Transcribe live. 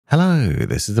Hello,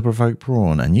 this is the Provoked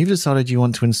Prawn, and you've decided you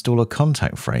want to install a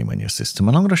contact frame on your system,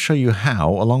 and I'm going to show you how,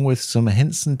 along with some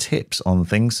hints and tips on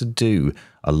things to do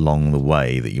along the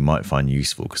way that you might find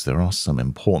useful, because there are some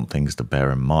important things to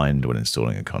bear in mind when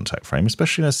installing a contact frame,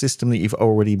 especially in a system that you've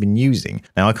already been using.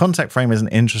 Now, a contact frame is an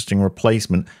interesting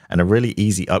replacement and a really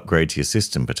easy upgrade to your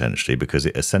system potentially, because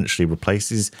it essentially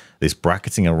replaces this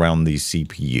bracketing around the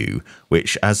CPU,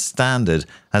 which as standard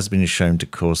has been shown to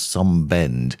cause some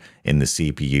bend in the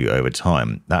CPU over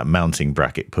time. That mounting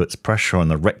bracket puts pressure on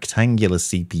the rectangular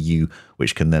CPU,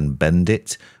 which can then bend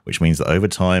it, which means that over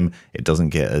time it doesn't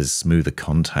get as smooth a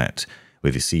contact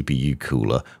with your CPU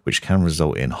cooler, which can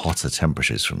result in hotter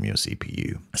temperatures from your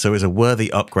CPU. So it's a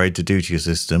worthy upgrade to do to your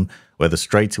system, whether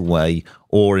straight away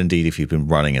or indeed if you've been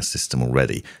running a system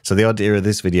already. So the idea of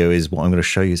this video is what I'm going to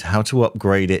show you is how to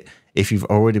upgrade it if you've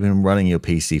already been running your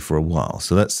PC for a while.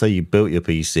 So let's say you built your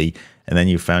PC and then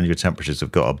you found your temperatures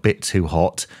have got a bit too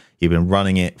hot. You've been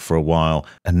running it for a while,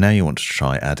 and now you want to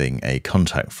try adding a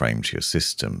contact frame to your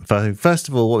system. So first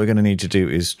of all, what we're going to need to do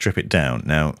is strip it down.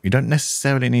 Now, you don't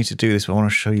necessarily need to do this, but I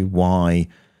want to show you why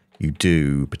you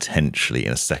do potentially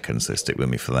in a second, so stick with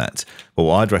me for that. But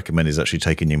what I'd recommend is actually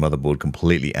taking your motherboard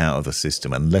completely out of the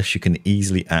system, unless you can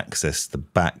easily access the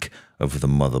back of the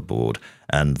motherboard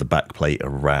and the back plate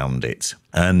around it.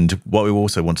 And what we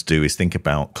also want to do is think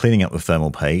about cleaning up the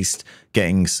thermal paste,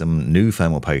 getting some new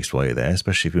thermal paste while you're there,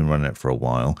 especially if you've been running it for a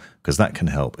while, because that can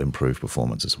help improve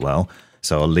performance as well.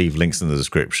 So I'll leave links in the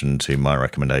description to my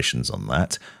recommendations on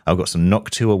that. I've got some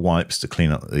Nocuta wipes to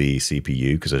clean up the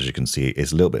CPU, because as you can see,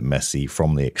 it's a little bit messy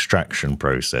from the extraction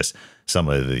process. Some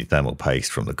of the thermal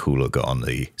paste from the cooler got on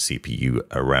the CPU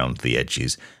around the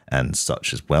edges and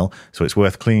such as well. So it's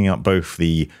worth cleaning up both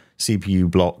the CPU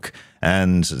block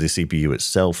and the CPU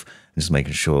itself, and just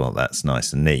making sure that's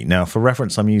nice and neat. Now, for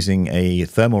reference, I'm using a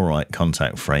Thermalright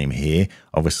contact frame here.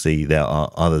 Obviously, there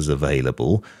are others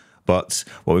available, but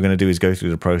what we're going to do is go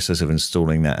through the process of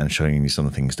installing that and showing you some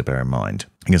things to bear in mind.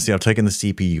 You can see I've taken the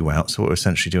CPU out, so what we're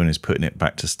essentially doing is putting it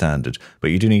back to standard. But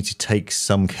you do need to take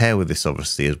some care with this,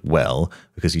 obviously, as well,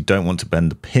 because you don't want to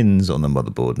bend the pins on the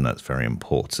motherboard, and that's very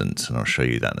important, and I'll show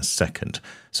you that in a second.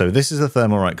 So this is a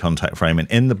Thermalright contact frame, and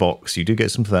in the box you do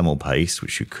get some thermal paste,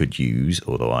 which you could use,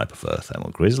 although I prefer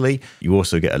Thermal Grizzly. You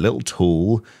also get a little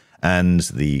tool and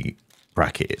the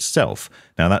bracket itself.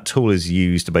 Now that tool is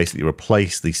used to basically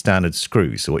replace the standard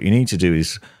screws. So what you need to do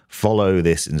is follow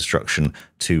this instruction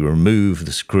to remove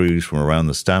the screws from around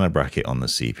the standard bracket on the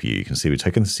CPU. You can see we're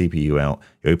taking the CPU out,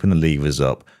 you open the levers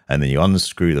up, and then you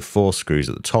unscrew the 4 screws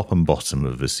at the top and bottom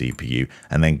of the CPU,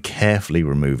 and then carefully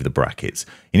remove the brackets.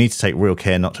 You need to take real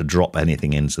care not to drop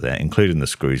anything into there, including the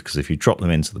screws, because if you drop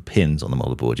them into the pins on the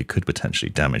motherboard, you could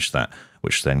potentially damage that,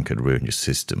 which then could ruin your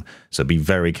system. So be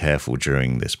very careful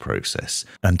during this process.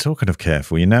 And talking of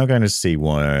careful, you're now going to see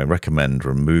why I recommend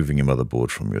removing your motherboard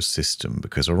from your system,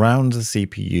 because around the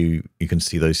CPU, you can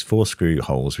see those 4 screw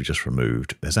holes we just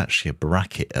removed. There's actually a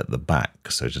bracket at the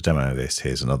back. So to demo this,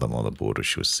 here's another motherboard,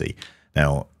 which you'll see.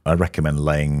 Now, I recommend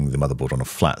laying the motherboard on a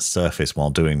flat surface while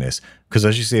doing this, because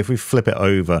as you see, if we flip it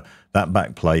over, that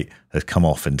back plate has come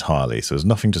off entirely. So there's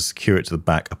nothing to secure it to the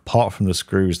back apart from the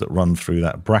screws that run through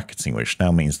that bracketing, which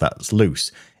now means that's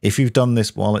loose. If you've done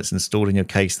this while it's installed in your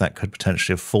case, that could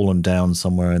potentially have fallen down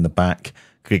somewhere in the back,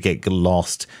 could get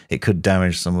lost. It could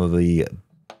damage some of the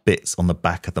bits on the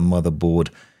back of the motherboard.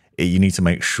 You need to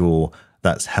make sure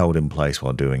that's held in place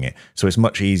while doing it. So it's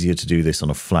much easier to do this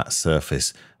on a flat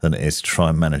surface than it is to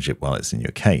try and manage it while it's in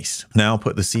your case. Now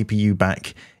put the CPU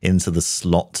back into the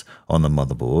slot on the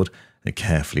motherboard,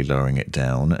 carefully lowering it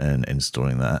down and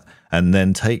installing that. And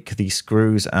then take the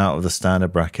screws out of the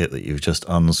standard bracket that you've just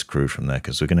unscrewed from there,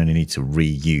 because we're going to need to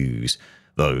reuse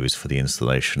those for the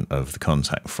installation of the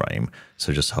contact frame.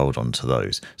 So just hold on to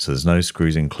those. So there's no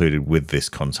screws included with this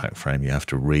contact frame. You have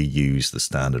to reuse the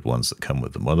standard ones that come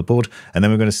with the motherboard. And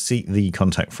then we're going to seat the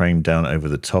contact frame down over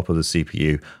the top of the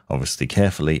CPU, obviously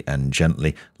carefully and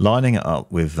gently, lining it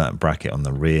up with that bracket on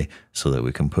the rear so that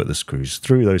we can put the screws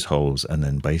through those holes and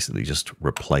then basically just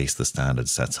replace the standard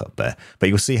setup there. But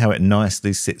you'll see how it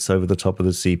nicely sits over the top of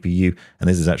the CPU, and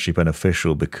this is actually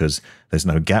beneficial because there's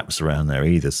no gaps around there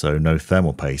either, so no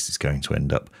thermal paste is going to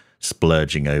end up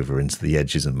splurging over into the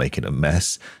edges and making a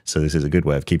mess. So this is a good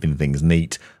way of keeping things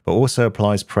neat, but also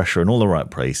applies pressure in all the right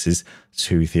places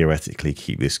to theoretically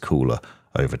keep this cooler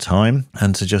over time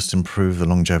and to just improve the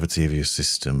longevity of your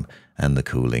system and the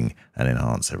cooling and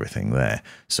enhance everything there.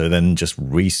 So then just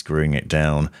rescrewing it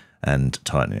down and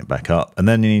tighten it back up. And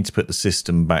then you need to put the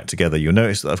system back together. You'll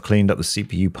notice that I've cleaned up the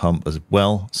CPU pump as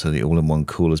well. So the all-in-one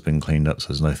cooler has been cleaned up. So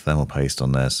there's no thermal paste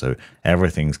on there. So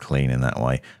everything's clean in that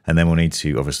way. And then we'll need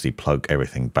to obviously plug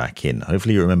everything back in.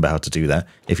 Hopefully you remember how to do that.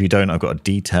 If you don't, I've got a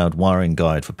detailed wiring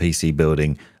guide for PC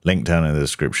building. Link down in the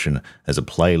description. There's a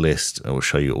playlist. I will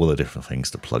show you all the different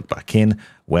things to plug back in,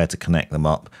 where to connect them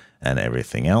up, and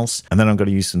everything else. And then I'm going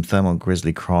to use some Thermal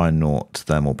Grizzly Kryonaut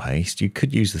thermal paste. You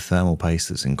could use the thermal paste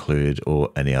that's included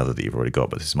or any other that you've already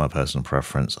got, but this is my personal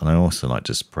preference. And I also like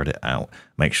to spread it out,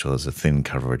 make sure there's a thin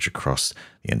coverage across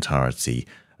the entirety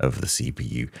of the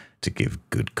CPU to give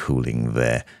good cooling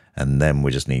there. And then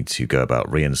we just need to go about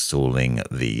reinstalling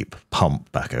the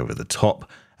pump back over the top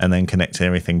and then connect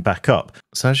everything back up.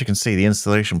 So as you can see, the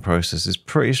installation process is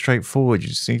pretty straightforward. You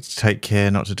just need to take care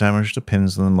not to damage the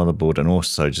pins on the motherboard, and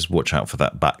also just watch out for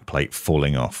that back plate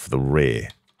falling off the rear.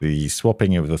 The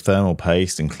swapping of the thermal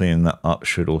paste and cleaning that up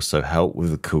should also help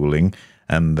with the cooling,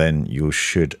 and then you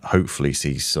should hopefully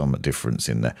see some difference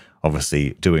in there.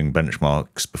 Obviously, doing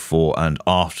benchmarks before and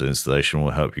after installation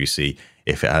will help you see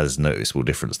if it has noticeable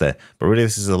difference there. But really,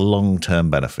 this is a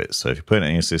long-term benefit. So if you put it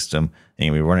in your system and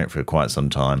you'll be running it for quite some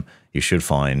time, you should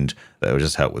find that it will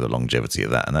just help with the longevity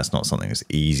of that. And that's not something that's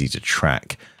easy to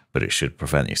track, but it should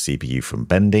prevent your CPU from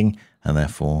bending and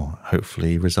therefore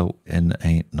hopefully result in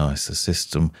a nicer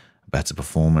system, better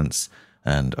performance,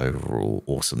 and overall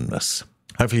awesomeness.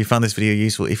 Hopefully you found this video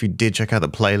useful. If you did, check out the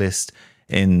playlist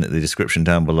in the description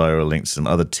down below. I'll link to some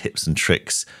other tips and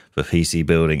tricks for PC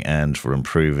building and for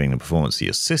improving the performance of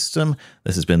your system.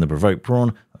 This has been the Provoked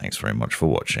Prawn. Thanks very much for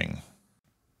watching.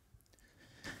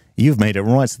 You've made it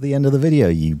right to the end of the video,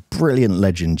 you brilliant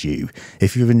legend you.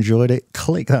 If you've enjoyed it,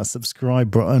 click that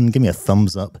subscribe button, give me a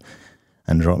thumbs up,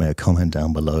 and drop me a comment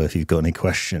down below if you've got any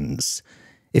questions.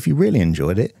 If you really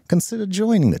enjoyed it, consider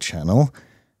joining the channel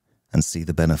and see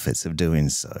the benefits of doing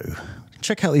so.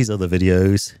 Check out these other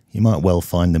videos. You might well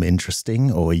find them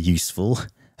interesting or useful.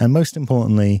 And most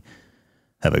importantly,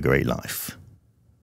 have a great life.